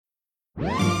From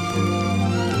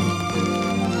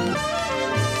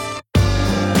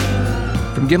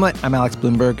Gimlet, I'm Alex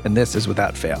Bloomberg, and this is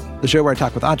Without Fail, the show where I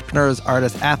talk with entrepreneurs,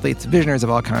 artists, athletes, visionaries of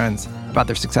all kinds about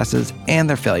their successes and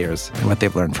their failures and what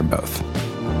they've learned from both.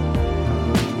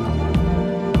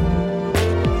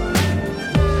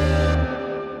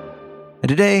 And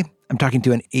today, I'm talking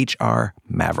to an HR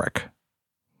maverick.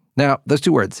 Now, those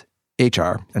two words,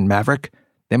 HR and maverick,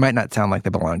 they might not sound like they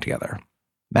belong together.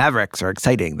 Mavericks are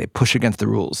exciting. They push against the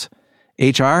rules.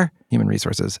 HR, human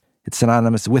resources, it's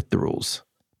synonymous with the rules.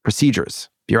 Procedures,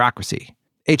 bureaucracy.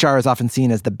 HR is often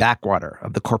seen as the backwater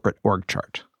of the corporate org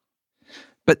chart.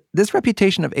 But this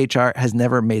reputation of HR has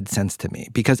never made sense to me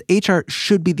because HR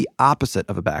should be the opposite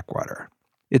of a backwater.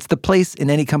 It's the place in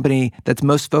any company that's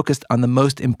most focused on the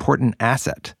most important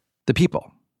asset, the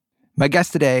people. My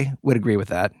guest today would agree with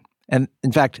that. And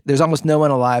in fact, there's almost no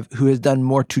one alive who has done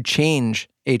more to change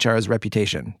HR's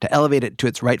reputation, to elevate it to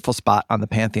its rightful spot on the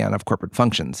pantheon of corporate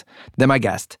functions, than my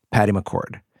guest, Patty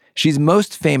McCord. She's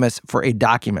most famous for a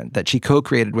document that she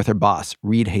co-created with her boss,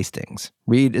 Reed Hastings.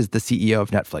 Reed is the CEO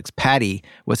of Netflix. Patty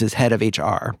was his head of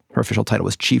HR. Her official title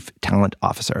was Chief Talent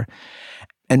Officer.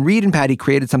 And Reed and Patty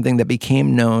created something that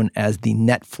became known as the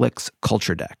Netflix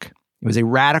Culture Deck. It was a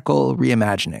radical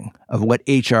reimagining of what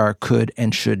HR could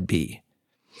and should be.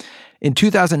 In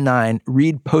 2009,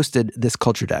 Reed posted this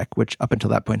culture deck, which up until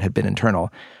that point had been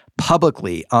internal,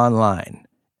 publicly online,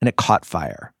 and it caught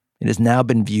fire. It has now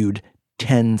been viewed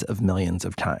tens of millions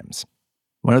of times.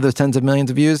 One of those tens of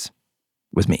millions of views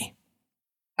was me.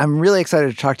 I'm really excited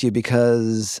to talk to you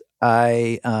because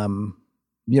I,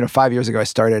 5 years ago, I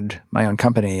started my own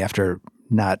company after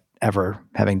not ever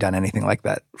having done anything like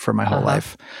that for my whole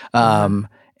life.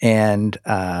 And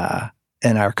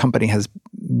our company has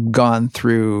gone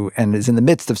through and is in the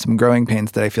midst of some growing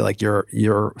pains that I feel like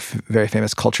your very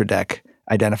famous culture deck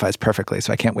identifies perfectly.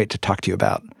 So I can't wait to talk to you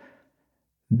about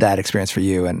that experience for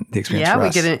you and the experience for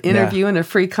us. Yeah, we get an interview and a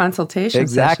free consultation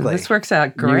session. This works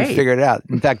out great. You figured it out.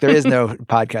 In fact, there is no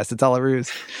podcast. It's all a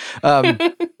ruse. I'm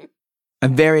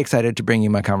very excited to bring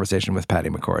you my conversation with Patty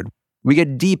McCord. We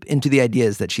get deep into the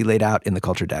ideas that she laid out in the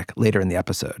culture deck later in the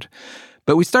episode.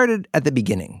 But we started at the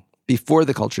beginning, before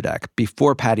the culture deck,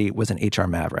 before Patty was an HR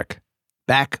maverick,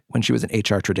 back when she was an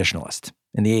HR traditionalist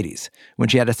in the 80s, when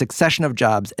she had a succession of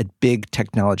jobs at big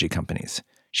technology companies.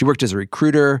 She worked as a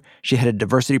recruiter, she headed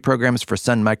diversity programs for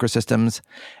Sun Microsystems,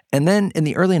 and then in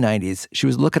the early 90s, she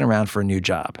was looking around for a new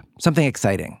job, something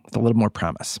exciting with a little more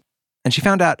promise. And she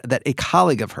found out that a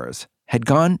colleague of hers had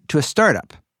gone to a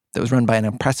startup that was run by an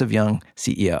impressive young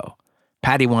CEO.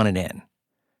 Patty wanted in.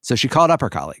 So she called up her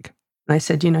colleague. I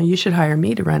said, you should hire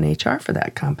me to run HR for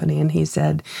that company. And he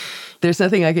said, there's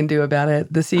nothing I can do about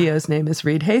it. The CEO's name is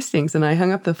Reed Hastings. And I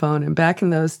hung up the phone. And back in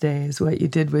those days, what you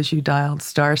did was you dialed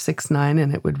 *69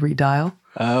 and it would redial.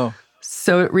 Oh.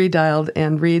 So it redialed.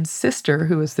 And Reed's sister,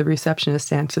 who was the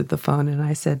receptionist, answered the phone. And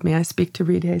I said, may I speak to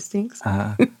Reed Hastings?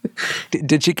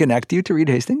 Did she connect you to Reed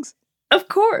Hastings? Of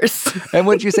course. And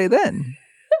what did you say then?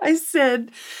 I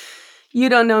said, you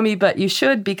don't know me, but you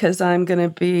should because I'm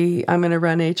going to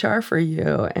run HR for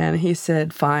you. And he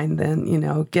said, fine, then,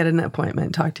 get an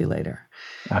appointment, talk to you later.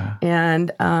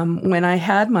 And when I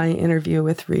had my interview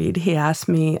with Reed, he asked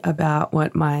me about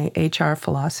what my HR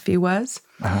philosophy was.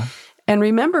 And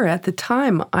remember, at the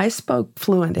time, I spoke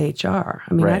fluent HR.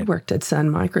 I mean, I'd worked at Sun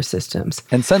Microsystems.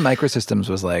 And Sun Microsystems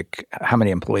was like, how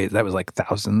many employees? That was like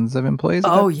thousands of employees?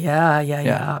 Oh,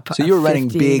 yeah. So you were running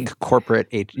big corporate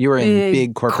HR. You were in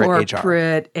big corporate HR.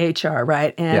 Corporate HR,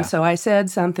 right. And so I said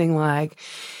something like,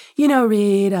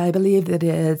 Reed, I believe that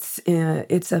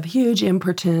it's of huge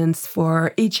importance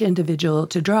for each individual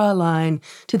to draw a line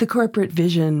to the corporate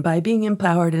vision by being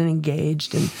empowered and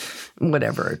engaged and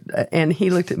whatever. And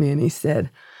he looked at me and he said,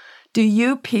 do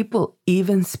you people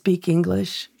even speak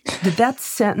English? Did that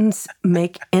sentence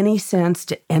make any sense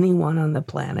to anyone on the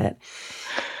planet?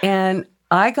 And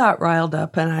I got riled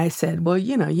up and I said, well,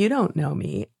 you don't know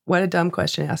me. What a dumb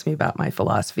question to ask me about my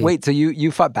philosophy. Wait, so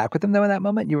you fought back with him though in that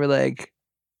moment? You were like...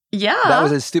 Yeah. That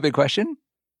was a stupid question?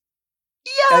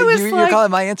 Yeah, I was you're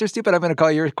calling my answer stupid? I'm going to call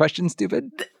your question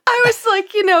stupid? I was like,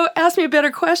 ask me a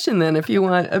better question then if you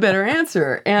want a better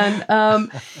answer. And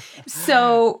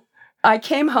so I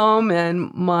came home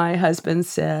and my husband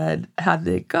said, how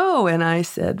did it go? And I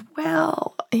said,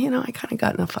 well, I kind of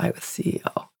got in a fight with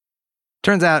CEO.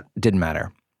 Turns out it didn't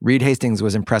matter. Reed Hastings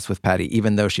was impressed with Patty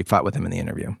even though she fought with him in the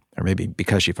interview, or maybe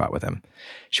because she fought with him.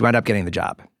 She wound up getting the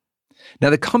job.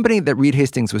 Now, the company that Reed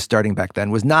Hastings was starting back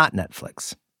then was not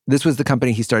Netflix. This was the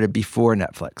company he started before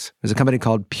Netflix. It was a company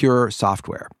called Pure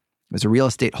Software. It was a real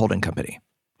estate holding company.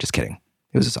 Just kidding.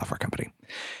 It was a software company.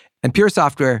 And Pure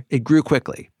Software, it grew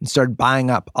quickly and started buying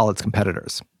up all its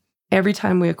competitors. Every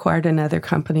time we acquired another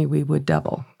company, we would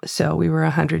double. So we were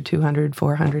 100, 200,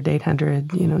 400,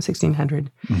 800,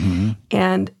 1,600. Mm-hmm.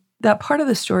 And that part of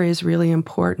the story is really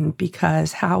important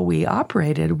because how we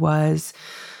operated was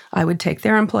I would take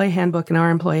their employee handbook and our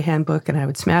employee handbook, and I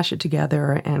would smash it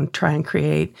together and try and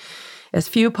create as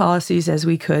few policies as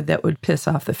we could that would piss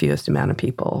off the fewest amount of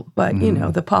people. But,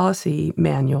 the policy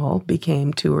manual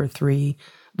became 2 or 3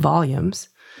 volumes.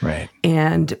 Right.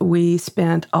 And we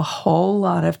spent a whole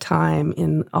lot of time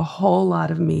in a whole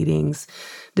lot of meetings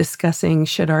discussing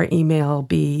should our email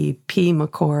be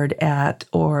p.mccord@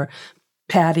 or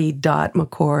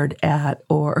patty.mccord@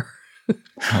 or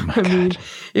Oh my God.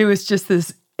 It was just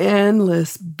this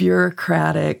endless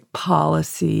bureaucratic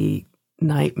policy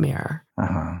nightmare.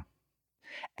 Uh-huh.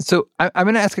 So I'm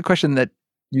going to ask a question that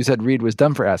you said Reed was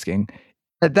dumb for asking.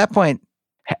 At that point,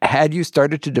 had you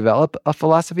started to develop a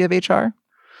philosophy of HR?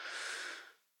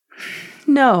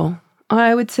 No,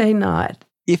 I would say not.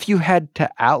 If you had to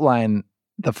outline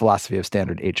the philosophy of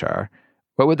standard HR,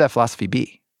 what would that philosophy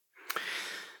be?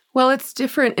 Well, it's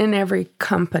different in every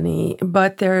company,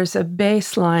 but there's a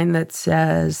baseline that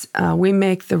says we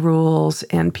make the rules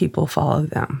and people follow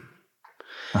them.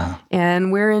 Uh-huh.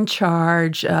 And we're in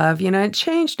charge of, it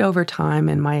changed over time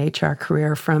in my HR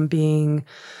career from being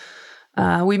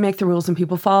we make the rules and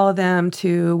people follow them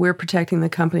to we're protecting the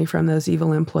company from those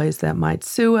evil employees that might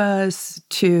sue us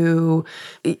to,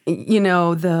 the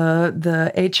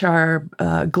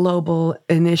HR global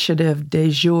initiative de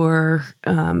jour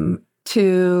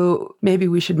to maybe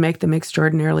we should make them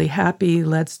extraordinarily happy.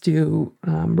 Let's do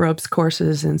ropes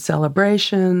courses and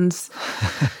celebrations,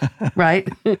 right?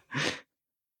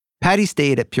 Patty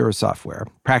stayed at Pure Software,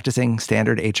 practicing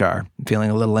standard HR,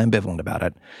 feeling a little ambivalent about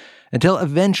it, until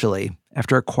eventually,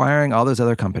 after acquiring all those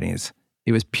other companies,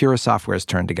 it was Pure Software's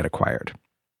turn to get acquired.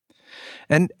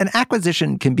 And an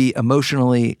acquisition can be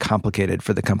emotionally complicated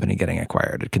for the company getting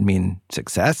acquired. It can mean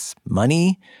success,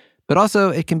 money, but also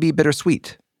it can be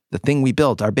bittersweet. The thing we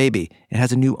built, our baby, it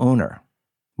has a new owner.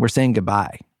 We're saying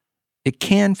goodbye. It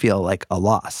can feel like a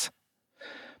loss.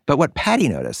 But what Patty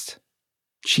noticed,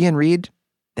 she and Reed,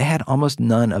 they had almost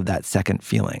none of that second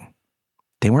feeling.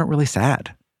 They weren't really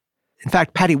sad. In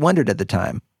fact, Patty wondered at the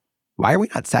time, why are we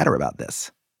not sadder about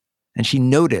this? And she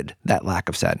noted that lack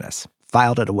of sadness,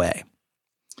 filed it away.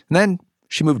 And then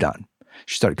she moved on.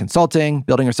 She started consulting,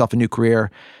 building herself a new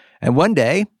career. And one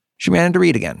day, she ran into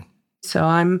Reed again. So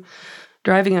I'm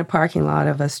driving in a parking lot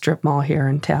of a strip mall here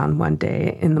in town one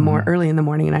day in the early in the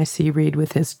morning, and I see Reed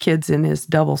with his kids in his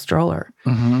double stroller.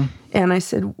 Mm-hmm. And I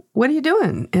said, "What are you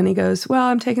doing?" And he goes, "Well,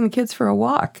 I'm taking the kids for a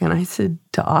walk." And I said,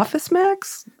 "To Office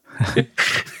Max?"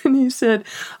 And he said,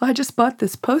 "I just bought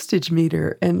this postage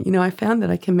meter, and I found that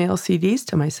I can mail CDs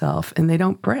to myself and they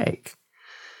don't break."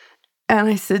 And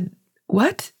I said,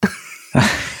 "What?"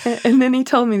 And then he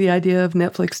told me the idea of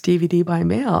Netflix DVD by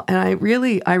mail. And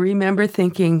I remember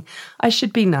thinking I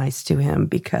should be nice to him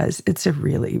because it's a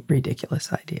really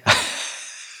ridiculous idea.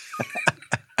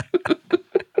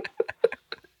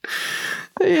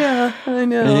 Yeah, I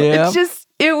know. Yep.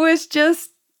 It was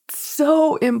just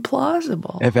so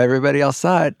implausible. If everybody else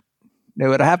saw it, it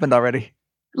would have happened already.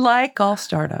 Like all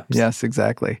startups. Yes,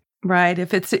 exactly. Right.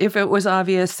 If it was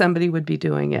obvious, somebody would be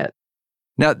doing it.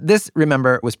 Now, this,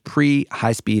 remember, was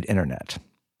pre-high-speed internet.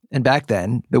 And back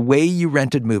then, the way you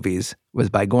rented movies was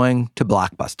by going to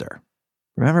Blockbuster.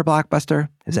 Remember Blockbuster?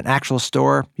 It was an actual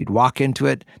store. You'd walk into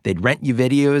it. They'd rent you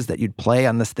videos that you'd play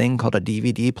on this thing called a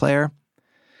DVD player.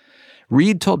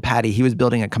 Reed told Patty he was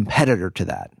building a competitor to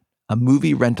that, a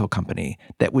movie rental company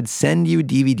that would send you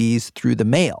DVDs through the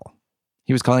mail.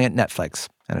 He was calling it Netflix.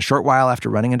 And a short while after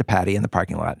running into Patty in the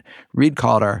parking lot, Reed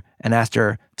called her and asked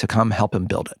her to come help him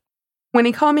build it. When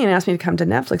he called me and asked me to come to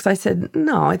Netflix, I said,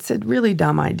 no, it's a really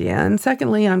dumb idea. And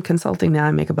secondly, I'm consulting now.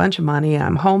 I make a bunch of money.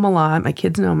 I'm home a lot. My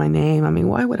kids know my name. I mean,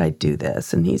 why would I do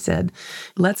this? And he said,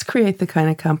 let's create the kind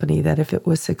of company that if it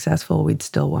was successful, we'd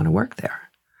still want to work there.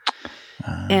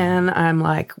 And I'm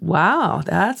like, wow,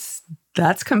 that's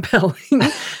compelling.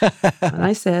 And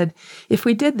I said, if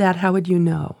we did that, how would you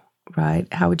know,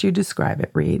 right? How would you describe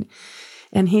it, Reed?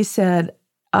 And he said,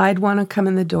 I'd want to come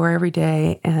in the door every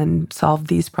day and solve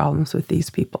these problems with these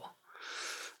people.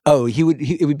 Oh,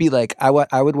 it would be like, I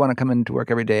would want to come into work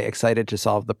every day excited to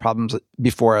solve the problems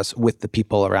before us with the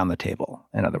people around the table.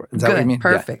 In other words, is that what you mean?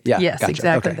 Perfect. Yeah, yes, gotcha.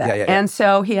 Exactly okay. that. Yeah. And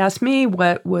so he asked me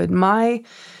what would my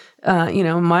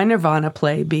Nirvana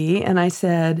play be. And I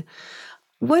said,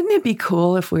 wouldn't it be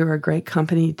cool if we were a great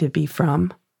company to be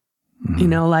from?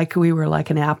 Like we were like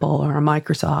an Apple or a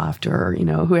Microsoft or,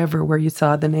 whoever, where you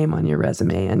saw the name on your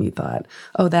resume and you thought,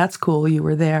 oh, that's cool, you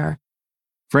were there.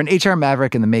 For an HR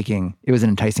maverick in the making, it was an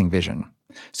enticing vision.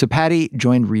 So Patty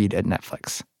joined Reed at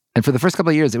Netflix. And for the first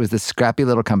couple of years, it was this scrappy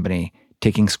little company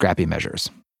taking scrappy measures.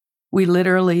 We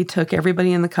literally took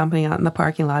everybody in the company out in the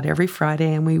parking lot every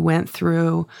Friday, and we went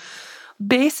through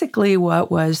basically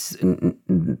what was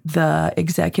the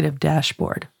executive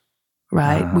dashboard,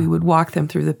 right? We would walk them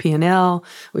through the P&L.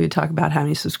 We would talk about how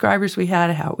many subscribers we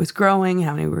had, how it was growing,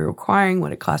 how many we were acquiring,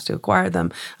 what it cost to acquire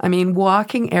them. I mean,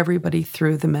 walking everybody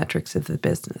through the metrics of the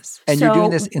business. And you're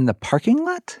doing this in the parking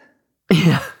lot?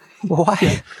 Yeah. Why?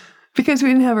 Yeah. Because we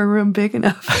didn't have a room big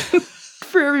enough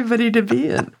for everybody to be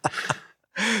in.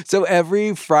 So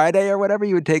every Friday or whatever,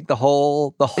 you would take the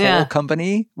whole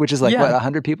company, which is like,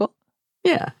 100 people?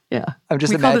 Yeah. I'm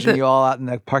just imagining you all out in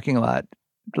the parking lot.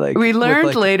 We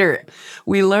learned later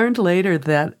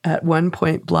that at one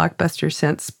point Blockbuster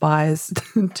sent spies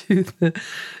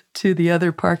to the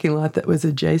other parking lot that was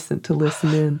adjacent to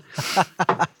listen in.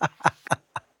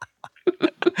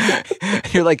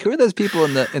 You're like, who are those people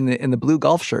in the blue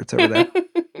golf shirts over there?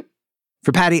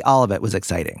 For Patty, all of it was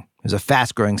exciting. It was a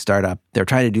fast-growing startup. They were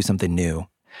trying to do something new.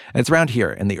 And it's around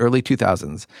here in the early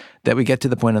 2000s that we get to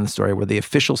the point in the story where the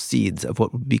official seeds of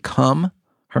what would become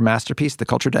her masterpiece, the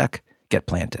culture deck, get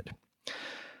planted.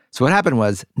 So what happened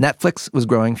was Netflix was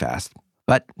growing fast,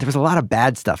 but there was a lot of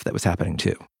bad stuff that was happening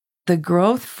too. The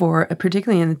growth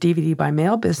particularly in the DVD by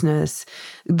mail business,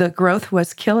 the growth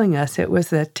was killing us. It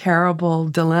was a terrible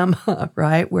dilemma,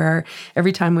 right? Where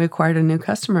every time we acquired a new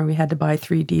customer, we had to buy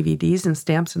 3 DVDs and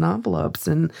stamps and envelopes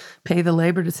and pay the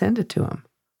labor to send it to them.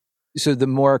 So the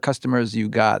more customers you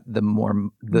got, the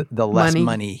less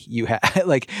money you had.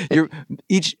 Like your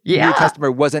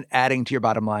customer wasn't adding to your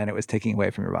bottom line; it was taking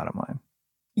away from your bottom line.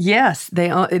 Yes, they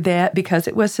because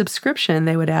it was subscription,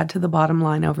 they would add to the bottom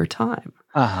line over time.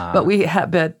 But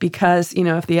because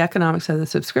if the economics of the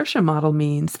subscription model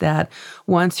means that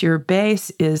once your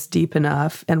base is deep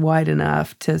enough and wide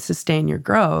enough to sustain your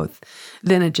growth,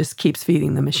 then it just keeps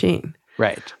feeding the machine.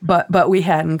 Right. But we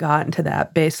hadn't gotten to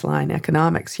that baseline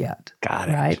economics yet. Got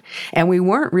it. Right. And we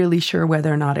weren't really sure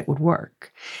whether or not it would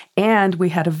work. And we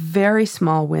had a very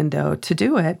small window to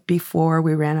do it before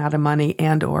we ran out of money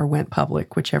and or went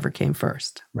public, whichever came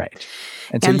first. Right.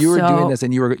 And so you were doing this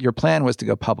and your plan was to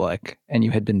go public and you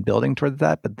had been building towards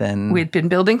that, but then... We had been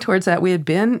building towards that. We had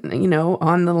been,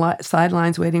 on the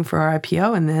sidelines waiting for our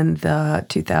IPO, and then the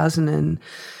 2000 and...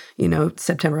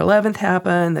 September 11th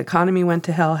happened, the economy went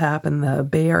to hell happened, the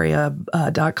Bay Area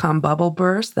 .com bubble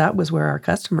burst. That was where our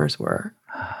customers were.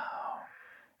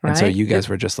 Right? And so you guys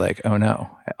were just like, oh no,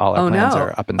 all our plans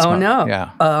are up in smoke. Oh no, yeah.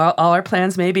 All our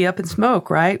plans may be up in smoke,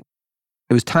 right?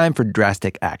 It was time for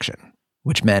drastic action,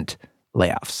 which meant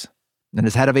layoffs. And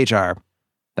as head of HR,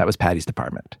 that was Patty's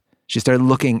department. She started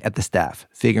looking at the staff,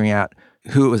 figuring out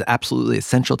who it was absolutely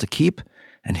essential to keep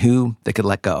and who they could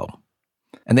let go.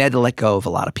 And they had to let go of a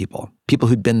lot of people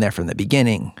who'd been there from the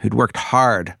beginning, who'd worked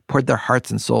hard, poured their hearts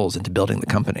and souls into building the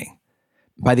company.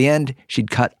 By the end,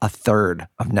 she'd cut 1/3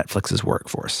 of Netflix's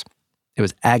workforce. It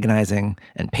was agonizing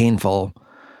and painful.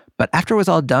 But after it was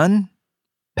all done,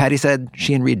 Patty said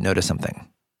she and Reed noticed something.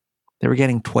 They were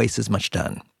getting twice as much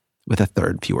done with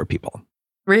 1/3 fewer people.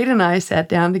 Reed and I sat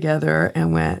down together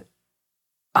and went,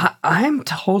 I'm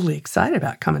totally excited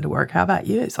about coming to work. How about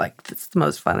you? It's like, this is the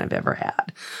most fun I've ever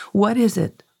had. What is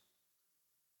it?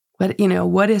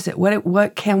 What is it?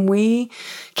 What can we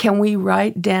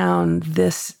write down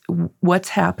this, what's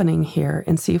happening here,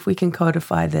 and see if we can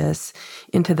codify this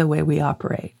into the way we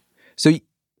operate? So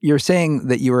you're saying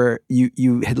that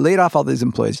you had laid off all these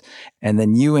employees, and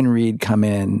then you and Reed come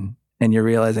in and you're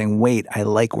realizing, wait, I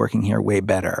like working here way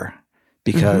better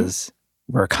because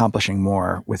we're accomplishing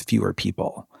more with fewer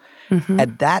people. Mm-hmm.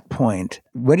 At that point,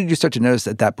 what did you start to notice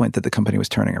at that point that the company was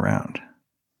turning around?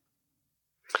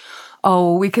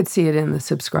 Oh, we could see it in the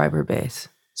subscriber base.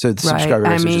 So the subscriber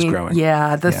base was just growing.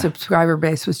 Yeah, the subscriber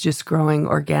base was just growing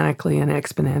organically and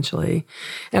exponentially.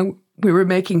 And we were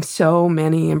making so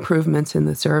many improvements in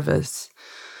the service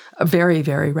very,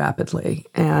 very rapidly.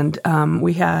 And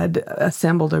we had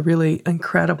assembled a really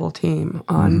incredible team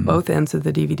on both ends of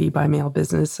the DVD by mail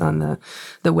business, on the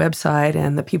website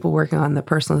and the people working on the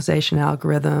personalization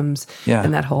algorithms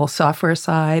and that whole software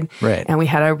side. Right. And we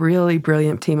had a really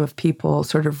brilliant team of people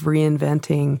sort of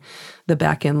reinventing the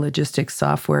back-end logistics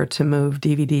software to move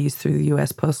DVDs through the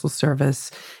U.S. Postal Service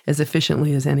as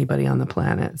efficiently as anybody on the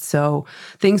planet. So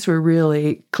things were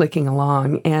really clicking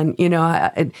along. And,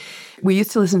 we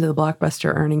used to listen to the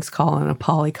Blockbuster earnings call on a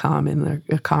Polycom in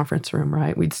the conference room,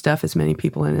 right? We'd stuff as many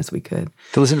people in as we could.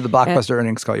 To listen to the Blockbuster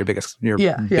earnings call, your biggest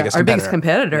competitor. Our biggest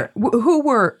competitor, who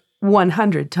were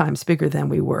 100 times bigger than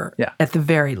we were, at the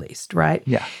very least, right?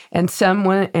 Yeah. And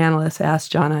one analyst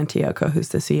asked John Antioco, who's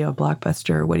the CEO of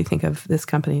Blockbuster, what do you think of this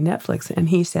company, Netflix? And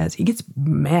he says, he gets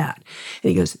mad.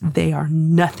 And he goes, they are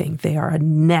nothing. They are a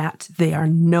gnat. They are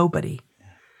nobody.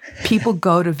 People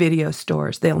go to video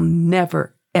stores. They'll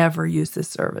never, ever use this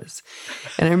service.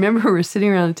 And I remember we were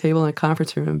sitting around a table in a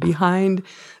conference room, and behind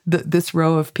this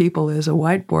row of people is a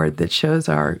whiteboard that shows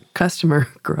our customer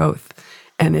growth.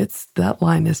 And that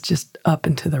line is just up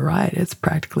and to the right. It's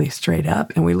practically straight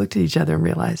up. And we looked at each other and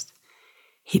realized,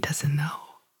 he doesn't know.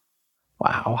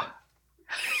 Wow.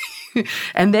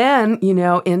 And then,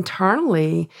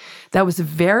 internally, that was a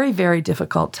very, very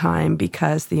difficult time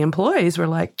because the employees were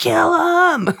like, kill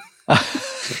him.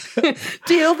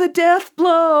 Deal the death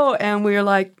blow. And we were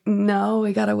like, no,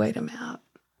 we got to wait him out.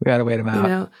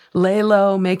 Lay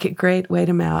low, make it great, wait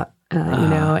him out.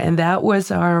 And that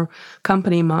was our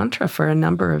company mantra for a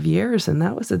number of years, and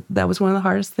that was one of the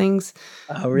hardest things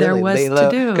there was to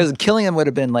do. Because killing them would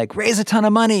have been like raise a ton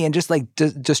of money and just like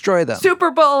destroy them. Super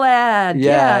Bowl ad,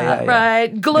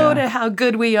 right? Gloat at how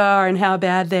good we are and how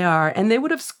bad they are, and they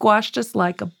would have squashed us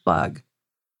like a bug.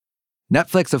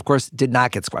 Netflix, of course, did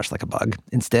not get squashed like a bug.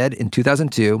 Instead, in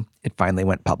 2002, it finally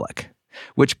went public,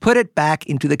 which put it back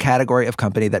into the category of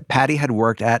company that Patty had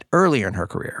worked at earlier in her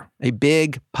career, a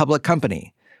big public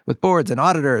company with boards and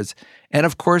auditors, and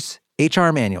of course,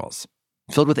 HR manuals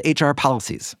filled with HR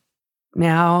policies.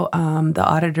 Now the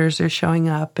auditors are showing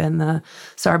up, and the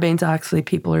Sarbanes-Oxley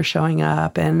people are showing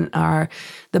up, and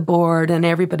the board, and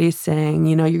everybody's saying,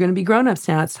 you're going to be grown-ups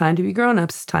now. It's time to be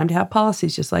grown-ups. It's time to have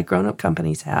policies just like grown-up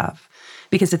companies have.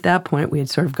 Because at that point, we had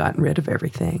sort of gotten rid of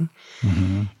everything.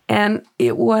 Mm-hmm. And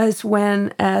it was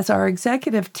when, as our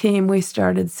executive team, we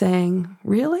started saying,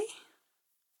 really?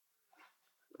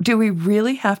 Do we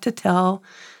really have to tell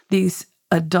these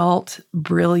adult,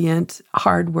 brilliant,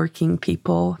 hardworking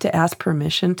people to ask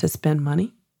permission to spend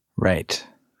money? Right.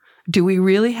 Do we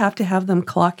really have to have them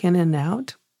clock in and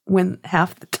out when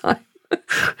half the time,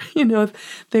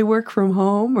 they work from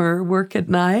home or work at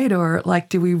night, or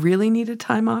do we really need a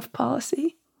time off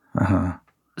policy? Uh-huh.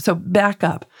 So back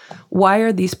up. Why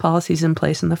are these policies in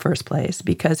place in the first place?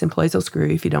 Because employees will screw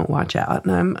you if you don't watch out.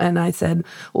 And I said,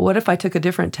 well, what if I took a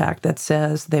different tack that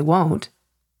says they won't?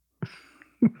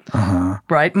 Uh-huh.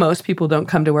 Right? Most people don't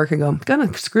come to work and go, I'm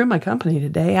going to screw my company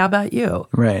today. How about you?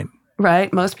 Right.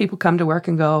 Right? Most people come to work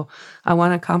and go, I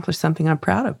want to accomplish something I'm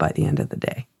proud of by the end of the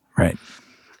day. Right.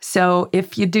 So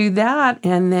if you do that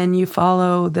and then you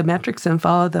follow the metrics and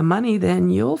follow the money,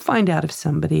 then you'll find out if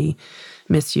somebody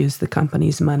misused the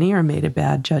company's money or made a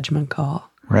bad judgment call.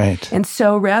 Right. And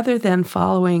so rather than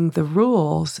following the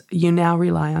rules, you now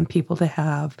rely on people to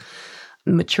have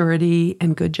maturity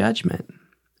and good judgment.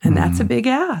 And that's a big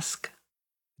ask.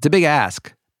 It's a big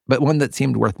ask, but one that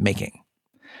seemed worth making.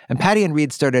 And Patty and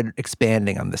Reed started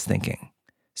expanding on this thinking.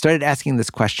 Started asking this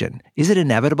question, is it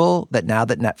inevitable that now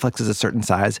that Netflix is a certain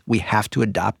size, we have to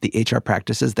adopt the HR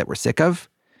practices that we're sick of?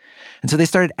 And so they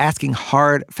started asking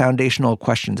hard foundational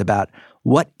questions about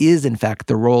what is, in fact,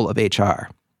 the role of HR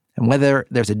and whether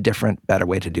there's a different, better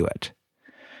way to do it.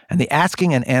 And the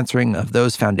asking and answering of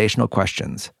those foundational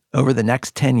questions over the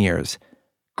next 10 years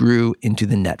grew into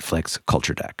the Netflix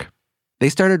culture deck. They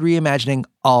started reimagining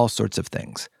all sorts of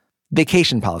things.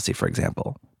 Vacation policy, for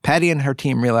example. Patty and her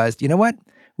team realized, you know what?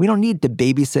 We don't need to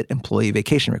babysit employee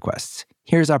vacation requests.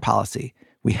 Here's our policy.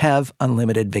 We have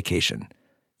unlimited vacation.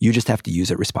 You just have to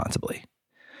use it responsibly.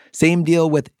 Same deal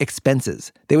with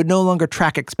expenses. They would no longer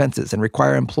track expenses and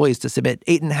require employees to submit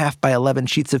 8.5 by 11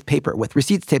 sheets of paper with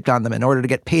receipts taped on them in order to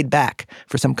get paid back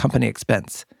for some company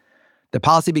expense. The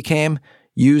policy became,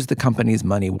 use the company's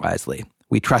money wisely.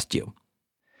 We trust you.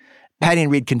 Patty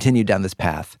and Reed continued down this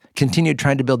path, continued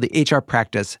trying to build the HR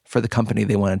practice for the company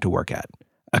they wanted to work at.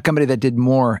 A company that did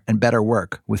more and better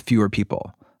work with fewer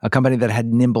people. A company that had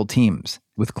nimble teams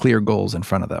with clear goals in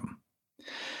front of them.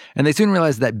 And they soon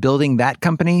realized that building that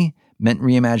company meant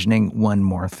reimagining one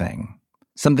more thing.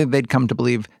 Something they'd come to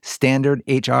believe standard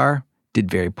HR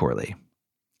did very poorly.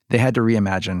 They had to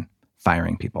reimagine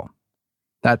firing people.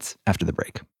 That's after the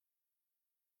break.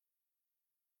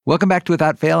 Welcome back to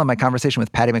Without Fail and my conversation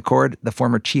with Patty McCord, the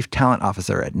former chief talent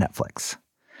officer at Netflix.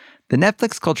 The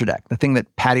Netflix culture deck, the thing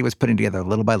that Patty was putting together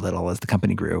little by little as the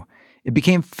company grew, It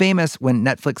became famous when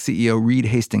Netflix CEO Reed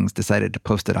Hastings decided to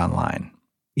post it online.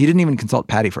 He didn't even consult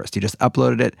Patty first. He just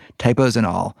uploaded it, typos and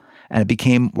all, and it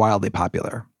became wildly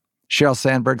popular. Sheryl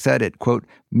Sandberg said it, quote,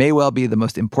 may well be the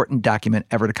most important document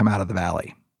ever to come out of the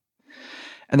Valley.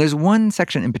 And there's one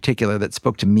section in particular that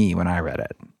spoke to me when I read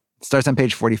it. It starts on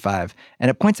page 45,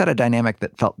 and it points out a dynamic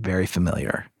that felt very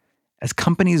familiar. As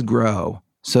companies grow,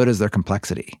 so does their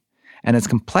complexity. And as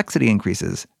complexity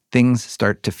increases, things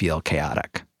start to feel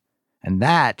chaotic. And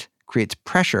that creates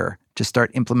pressure to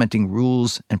start implementing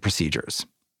rules and procedures.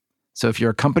 So if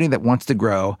you're a company that wants to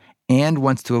grow and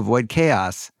wants to avoid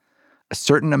chaos, a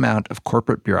certain amount of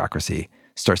corporate bureaucracy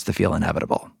starts to feel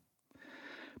inevitable.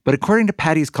 But according to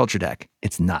Patty's culture deck,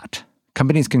 it's not.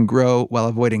 Companies can grow while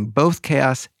avoiding both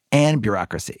chaos and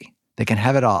bureaucracy. They can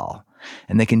have it all.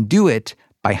 And they can do it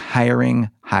by hiring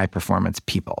high-performance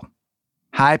people.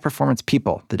 High-performance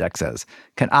people, the deck says,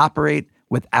 can operate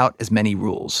without as many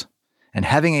rules. And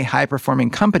having a high-performing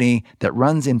company that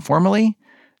runs informally,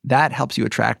 that helps you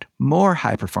attract more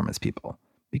high-performance people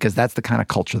because that's the kind of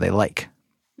culture they like.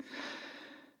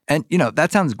 And,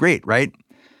 that sounds great, right?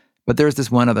 But there's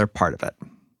this one other part of it.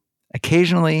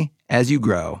 Occasionally, as you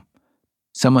grow,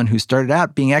 someone who started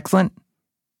out being excellent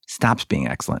stops being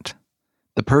excellent.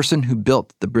 The person who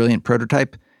built the brilliant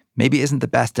prototype maybe isn't the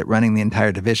best at running the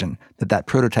entire division that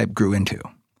prototype grew into.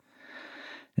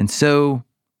 And so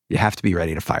you have to be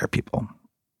ready to fire people.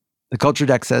 The culture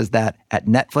deck says that at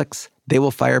Netflix, they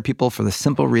will fire people for the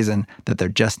simple reason that they're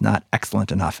just not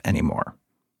excellent enough anymore,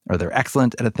 or they're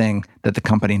excellent at a thing that the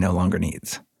company no longer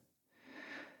needs.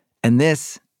 And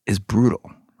this is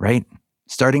brutal, right?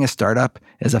 Starting a startup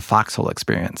is a foxhole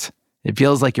experience. It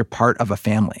feels like you're part of a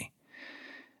family.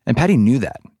 And Patty knew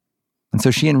that. And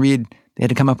so she and Reed, they had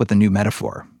to come up with a new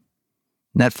metaphor.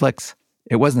 Netflix,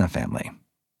 it wasn't a family.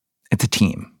 It's a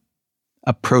team,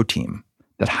 a pro team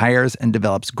that hires and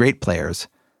develops great players,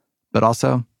 but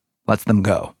also lets them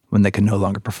go when they can no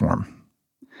longer perform.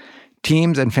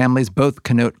 Teams and families both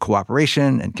connote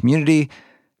cooperation and community,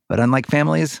 but unlike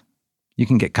families, you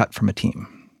can get cut from a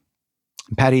team.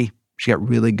 And Patty, she got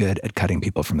really good at cutting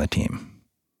people from the team.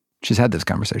 She's had those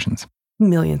conversations.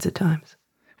 Millions of times.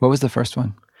 What was the first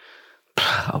one?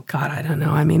 Oh, God, I don't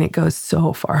know. I mean, it goes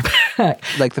so far back.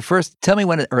 Like tell me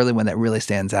one early one that really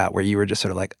stands out where you were just sort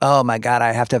of like, oh my God,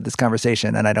 I have to have this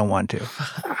conversation and I don't want to.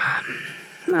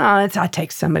 I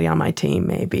take somebody on my team,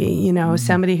 maybe,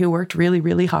 somebody who worked really,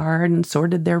 really hard and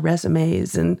sorted their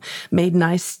resumes and made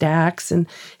nice stacks and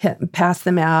passed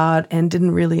them out and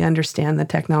didn't really understand the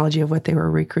technology of what they were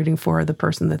recruiting for or the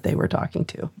person that they were talking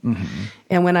to. Mm-hmm.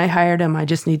 And when I hired him, I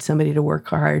just need somebody to work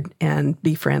hard and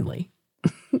be friendly.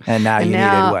 And now you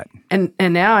needed what? And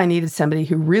now I needed somebody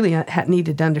who really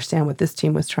needed to understand what this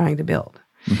team was trying to build.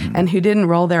 Mm-hmm. And who didn't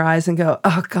roll their eyes and go,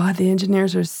 oh, God, the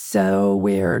engineers are so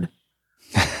weird.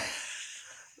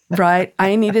 Right?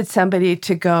 I needed somebody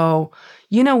to go,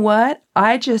 you know what?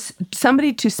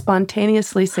 Somebody to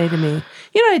spontaneously say to me,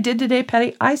 you know what I did today,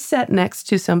 Patty? I sat next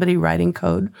to somebody writing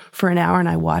code for an hour and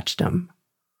I watched them.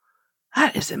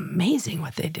 That is amazing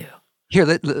what they do. Here,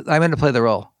 I'm going to play the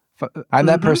role. I'm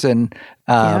that person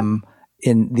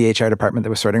in the HR department that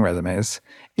was sorting resumes.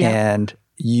 Yeah. And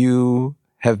you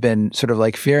have been sort of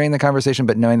like fearing the conversation,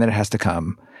 but knowing that it has to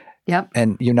come. Yep.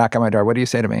 And you knock on my door. What do you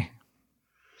say to me?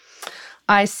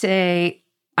 I say,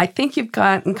 I think you've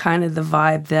gotten kind of the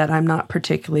vibe that I'm not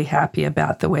particularly happy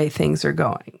about the way things are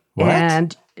going. What?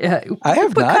 And I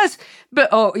have not. But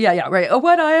right. Oh,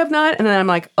 what? I have not? And then I'm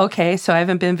like, okay, so I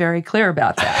haven't been very clear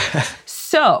about that.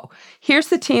 So here's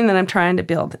the team that I'm trying to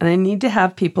build. And I need to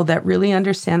have people that really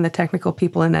understand the technical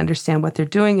people and understand what they're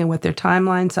doing and what their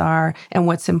timelines are and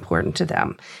what's important to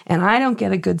them. And I don't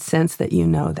get a good sense that you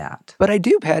know that. But I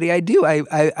do, Patty. I do.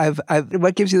 I've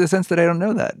what gives you the sense that I don't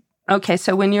know that? Okay,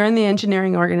 so when you're in the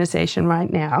engineering organization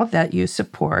right now that you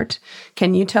support,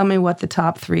 can you tell me what the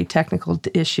top 3 technical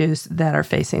issues that are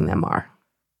facing them are?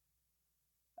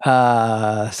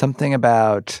 Something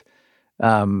about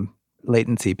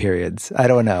latency periods. I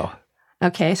don't know.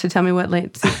 Okay, so tell me what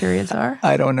latency periods are.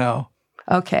 I don't know.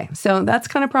 Okay, so that's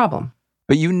kind of a problem.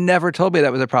 But you never told me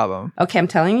that was a problem. Okay, I'm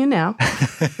telling you now.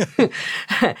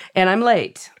 And I'm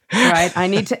late. Right, I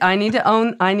need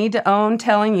to own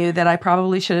telling you that I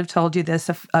probably should have told you this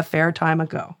a fair time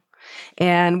ago,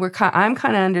 and I'm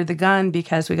kind of under the gun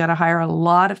because we got to hire a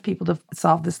lot of people to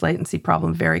solve this latency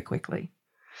problem very quickly.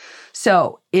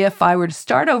 So if I were to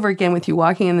start over again with you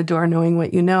walking in the door knowing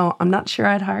what you know, I'm not sure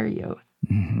I'd hire you.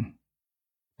 Mm-hmm.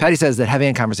 Patty says that having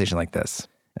a conversation like this,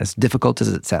 as difficult as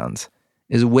it sounds,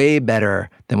 is way better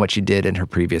than what she did in her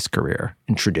previous career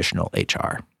in traditional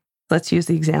HR. let's use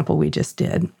the example we just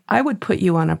did. I would put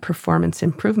you on a performance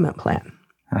improvement plan,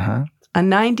 a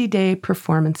 90-day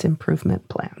performance improvement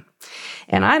plan.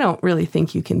 And I don't really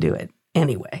think you can do it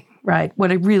anyway, right?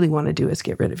 What I really want to do is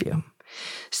get rid of you.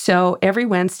 So every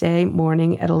Wednesday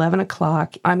morning at 11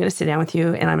 o'clock, I'm going to sit down with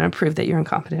you and I'm going to prove that you're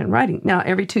incompetent in writing. Now,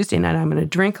 every Tuesday night, I'm going to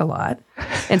drink a lot,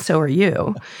 and so are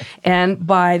you. And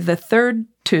by the third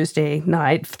Tuesday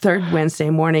night, third Wednesday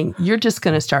morning, you're just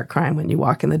going to start crying when you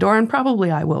walk in the door, and probably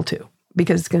I will too,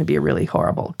 because it's going to be a really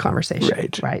horrible conversation,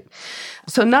 right?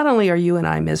 So not only are you and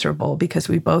I miserable because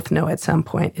we both know at some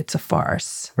point it's a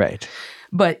farce. Right.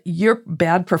 But your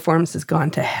bad performance has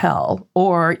gone to hell,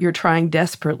 or you're trying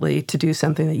desperately to do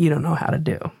something that you don't know how to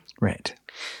do. Right.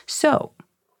 So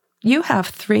you have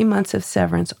 3 months of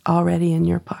severance already in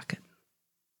your pocket.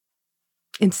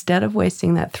 Instead of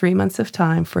wasting that 3 months of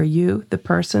time for you, the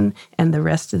person, and the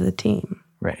rest of the team.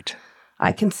 Right.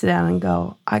 I can sit down and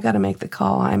go, I got to make the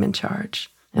call. I'm in charge,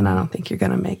 and I don't think you're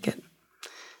going to make it.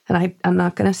 And I'm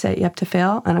not going to set you up to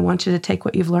fail, and I want you to take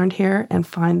what you've learned here and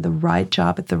find the right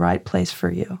job at the right place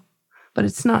for you. But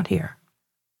it's not here.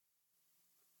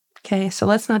 Okay, so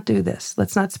let's not do this.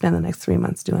 Let's not spend the next 3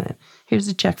 months doing it. Here's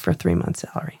a check for a 3-month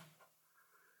salary.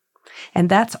 And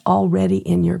that's already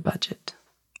in your budget.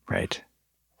 Right.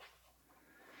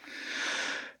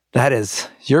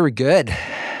 You're good.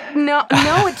 No,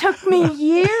 it took me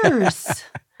years.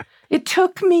 It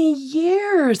took me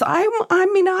years. I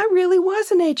mean, I really was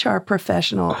an HR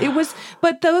professional.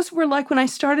 But those were like when I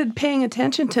started paying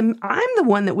attention to, I'm the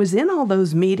one that was in all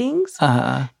those meetings.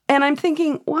 And I'm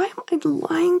thinking, why am I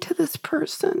lying to this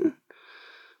person?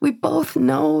 We both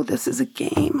know this is a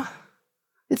game.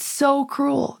 It's so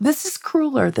cruel. This is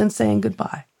crueler than saying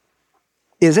goodbye.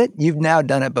 Is it? You've now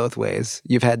done it both ways.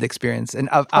 You've had the experience. And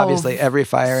obviously every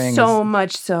firing so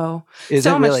much so. Is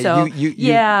so it really? Much so.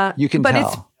 You can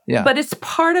tell. Yeah. But it's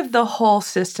part of the whole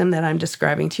system that I'm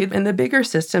describing to you. And the bigger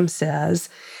system says,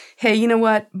 hey, you know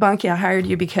what, Bunky, I hired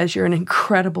you because you're an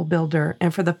incredible builder.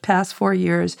 And for the past 4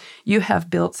 years, you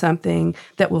have built something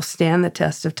that will stand the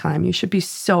test of time. You should be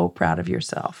so proud of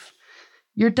yourself.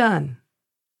 You're done.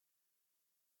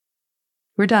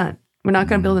 We're done. We're not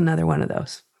going to build another one of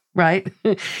those, right?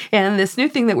 And this new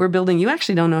thing that we're building, you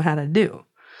actually don't know how to do.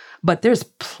 But there's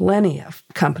plenty of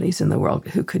companies in the world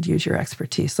who could use your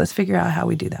expertise. Let's figure out how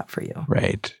we do that for you.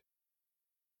 Right.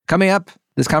 Coming up,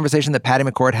 this conversation that Patty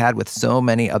McCord had with so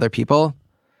many other people,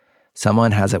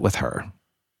 someone has it with her.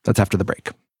 That's after the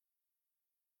break.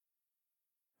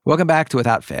 Welcome back to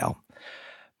Without Fail.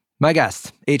 My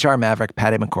guest, HR Maverick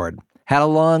Patty McCord, had a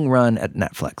long run at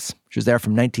Netflix. She was there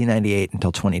from 1998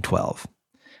 until 2012.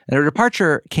 And her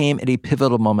departure came at a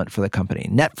pivotal moment for the company.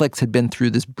 Netflix had been through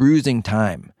this bruising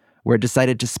time where it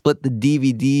decided to split the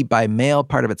DVD by mail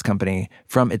part of its company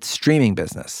from its streaming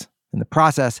business. In the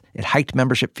process, it hiked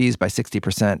membership fees by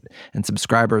 60%, and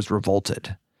subscribers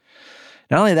revolted.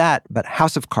 Not only that, but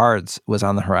House of Cards was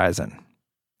on the horizon.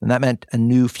 And that meant a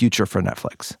new future for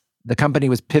Netflix. The company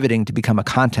was pivoting to become a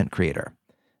content creator.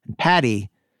 And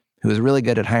Patty, who was really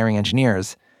good at hiring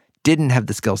engineers, didn't have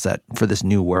the skill set for this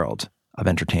new world of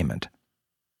entertainment.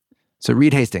 So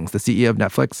Reed Hastings, the CEO of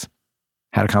Netflix,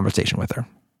 had a conversation with her.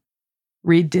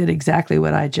 Reed did exactly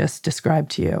what I just described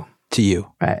to you. To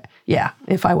you. Right. Yeah.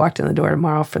 If I walked in the door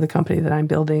tomorrow for the company that I'm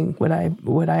building, would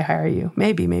I hire you?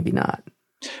 Maybe, maybe not.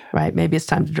 Right. Maybe it's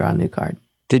time to draw a new card.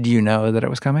 Did you know that it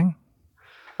was coming?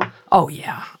 Oh,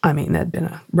 yeah. I mean, that'd been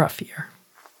a rough year.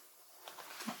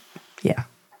 Yeah.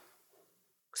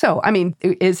 So, I mean,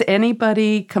 is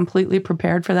anybody completely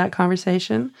prepared for that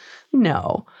conversation?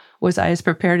 No. Was I as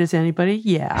prepared as anybody?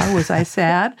 Yeah. Was I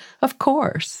sad? Of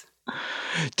course.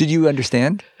 Did you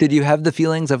understand? Did you have the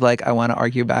feelings of like, I want to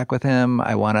argue back with him.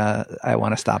 I want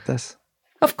to stop this?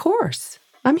 Of course.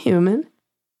 I'm human.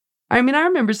 I mean, I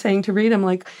remember saying to Reed, I'm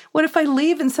like, what if I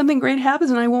leave and something great happens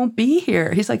and I won't be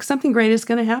here? He's like, something great is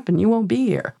going to happen. You won't be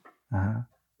here.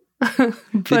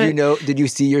 Did you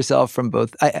see yourself from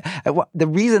both? The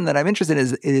reason that I'm interested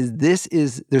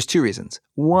there's two reasons.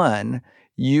 One,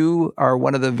 you are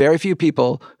one of the very few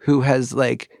people who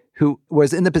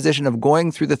was in the position of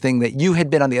going through the thing that you had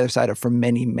been on the other side of for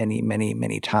many, many, many,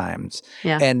 many times.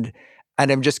 Yeah. And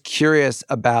I'm just curious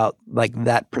about like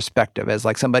that perspective as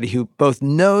like somebody who both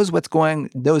knows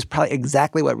knows probably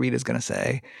exactly what Reed is going to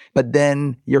say, but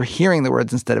then you're hearing the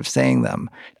words instead of saying them.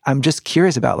 I'm just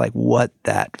curious about like what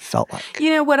that felt like.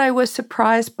 You know, what I was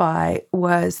surprised by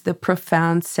was the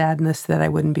profound sadness that I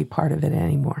wouldn't be part of it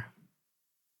anymore.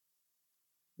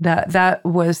 That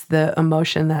was the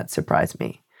emotion that surprised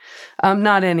me.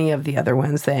 Not any of the other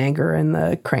ones, the anger and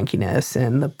the crankiness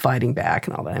and the fighting back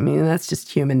and all that. I mean, that's just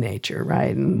human nature,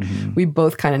 right? And we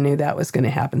both kind of knew that was going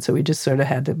to happen, so we just sort of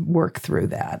had to work through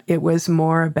that. It was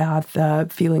more about the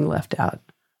feeling left out.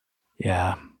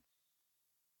 Yeah.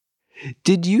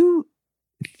 Did you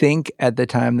think at the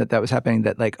time that was happening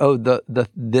that like, oh,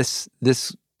 this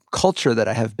culture that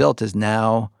I have built has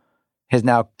now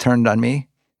turned on me?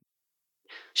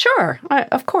 Sure,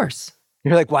 of course.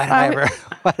 You're like, why did I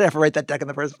ever write that deck in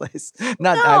the first place? I'm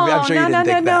sure you didn't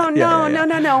think that.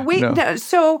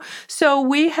 No. So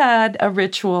we had a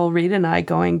ritual, Reed and I,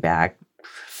 going back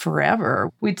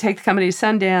forever. We'd take the company to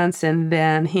Sundance, and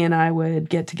then he and I would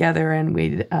get together and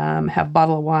we'd have a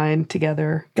bottle of wine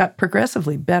together. Got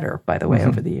progressively better, by the way,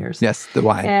 over the years. Yes, the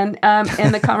wine.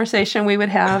 And the conversation we would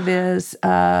have is,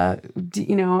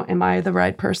 am I the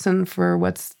right person for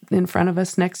what's in front of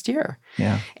us next year?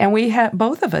 Yeah. And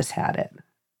both of us had it.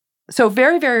 So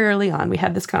very, very early on, we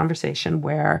had this conversation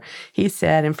where he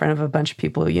said in front of a bunch of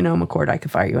people, McCord, I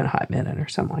could fire you in a hot minute or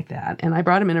something like that. And I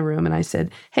brought him in a room and I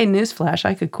said, hey, newsflash,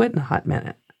 I could quit in a hot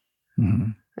minute.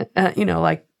 Mm-hmm.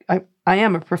 I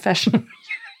am a professional.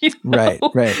 Right.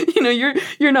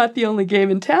 You're not the only game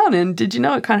in town. And did you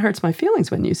know it kind of hurts my feelings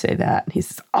when you say that? And he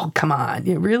says, oh, come on.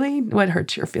 Really? What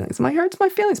hurts your feelings? I'm like, hurts my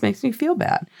feelings, makes me feel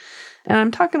bad.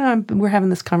 And I'm we're having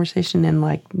this conversation in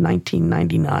like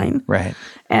 1999. Right.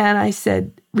 And I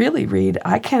said, really, Reed,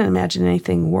 I can't imagine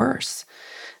anything worse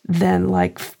than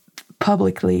like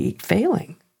publicly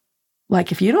failing.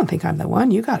 Like, if you don't think I'm the one,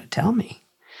 you got to tell me.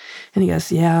 And he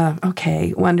goes, yeah,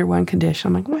 okay, under one condition.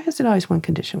 I'm like, why is it always one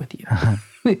condition with you? Uh-huh.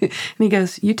 And he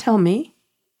goes, you tell me.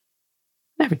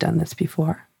 Never done this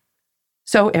before.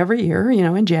 So every year,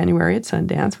 in January at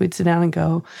Sundance, we'd sit down and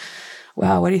go,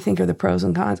 wow, what do you think are the pros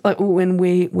and cons? Like when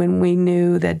we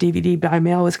knew that DVD by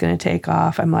mail was going to take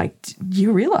off, I'm like,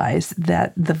 you realize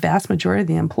that the vast majority of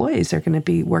the employees are going to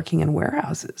be working in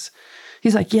warehouses.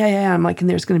 He's like, yeah. I'm like, and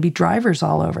there's going to be drivers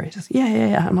all over. He says,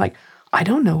 yeah. I'm like, I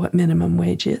don't know what minimum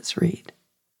wage is, Reed.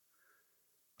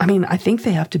 I mean, I think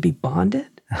they have to be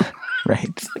bonded.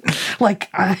 Right.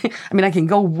 I can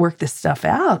go work this stuff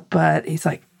out, but he's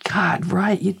like, God,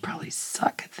 right, you'd probably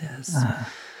suck at this.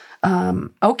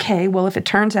 Okay, well, if it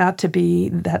turns out to be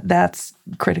that's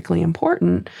critically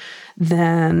important,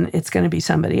 then it's going to be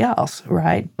somebody else,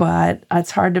 right? But it's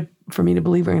hard for me to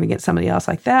believe we're going to get somebody else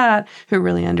like that who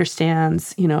really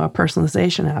understands, a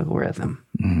personalization algorithm.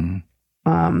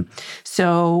 Mm-hmm.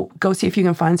 So go see if you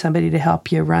can find somebody to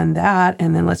help you run that,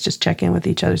 and then let's just check in with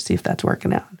each other, see if that's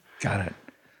working out. Got it.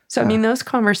 So, those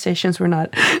conversations were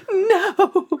not,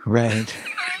 no. Right.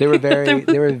 They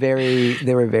were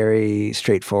very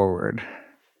straightforward.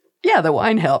 Yeah, the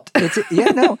wine helped.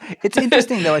 It's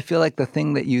interesting though. I feel like the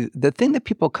thing that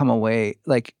people come away,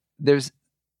 like there's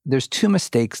two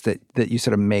mistakes that you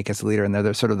sort of make as a leader, and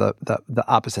they're sort of the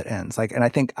opposite ends. Like, and I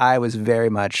think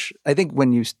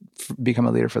when you become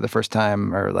a leader for the first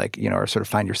time, or or sort of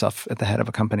find yourself at the head of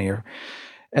a company, or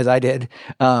as I did,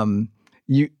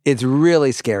 it's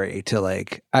really scary to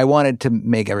I wanted to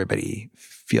make everybody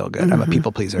feel good. Mm-hmm. I'm a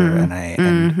people pleaser,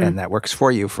 mm-hmm. and that worked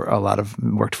for me for a lot of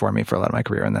my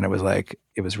career. And then it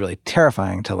was really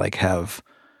terrifying to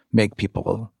make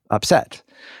people upset.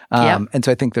 And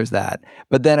so I think there's that.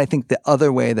 But then I think the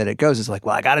other way that it goes is well,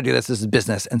 I got to do this. This is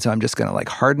business. And so I'm just going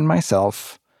to harden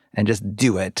myself and just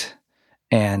do it.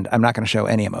 And I'm not going to show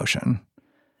any emotion.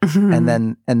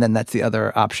 Mm-hmm. And then that's the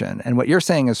other option. And what you're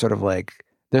saying is sort of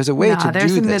there's a way to do this.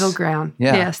 There's a middle ground.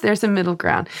 Yeah. Yes, there's a middle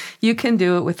ground. You can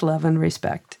do it with love and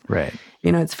respect. Right.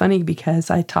 It's funny because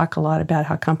I talk a lot about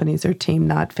how companies are team,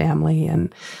 not family.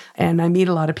 And I meet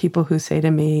a lot of people who say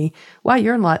to me, wow,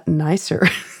 you're a lot nicer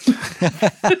than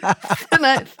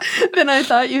I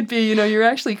thought you'd be. You're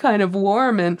actually kind of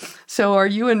warm. And so are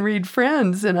you and Reed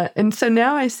friends? And so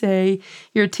now I say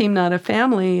you're a team, not a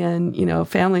family. And,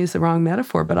 family is the wrong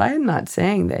metaphor. But I am not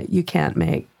saying that you can't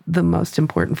make the most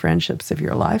important friendships of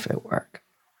your life at work.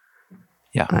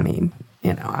 Yeah. I mean,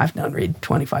 I've known Reed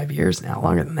 25 years now,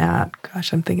 longer than that.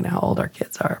 Gosh, I'm thinking how old our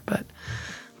kids are, but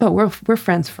we're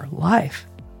friends for life.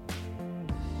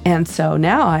 And so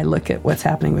now I look at what's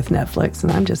happening with Netflix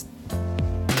and I'm just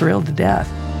thrilled to death.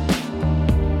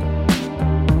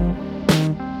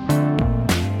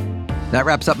 That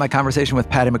wraps up my conversation with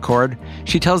Patty McCord.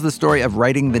 She tells the story of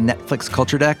writing the Netflix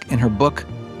culture deck in her book,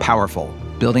 Powerful: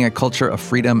 Building a Culture of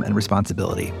Freedom and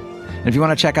Responsibility. And if you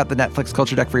want to check out the Netflix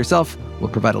culture deck for yourself, we'll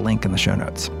provide a link in the show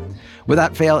notes.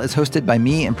 Without Fail is hosted by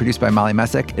me and produced by Molly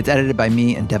Messick. It's edited by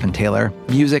me and Devin Taylor.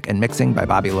 Music and mixing by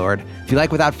Bobby Lord. If you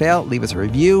like Without Fail, leave us a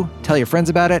review, tell your friends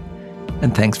about it,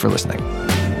 and thanks for listening.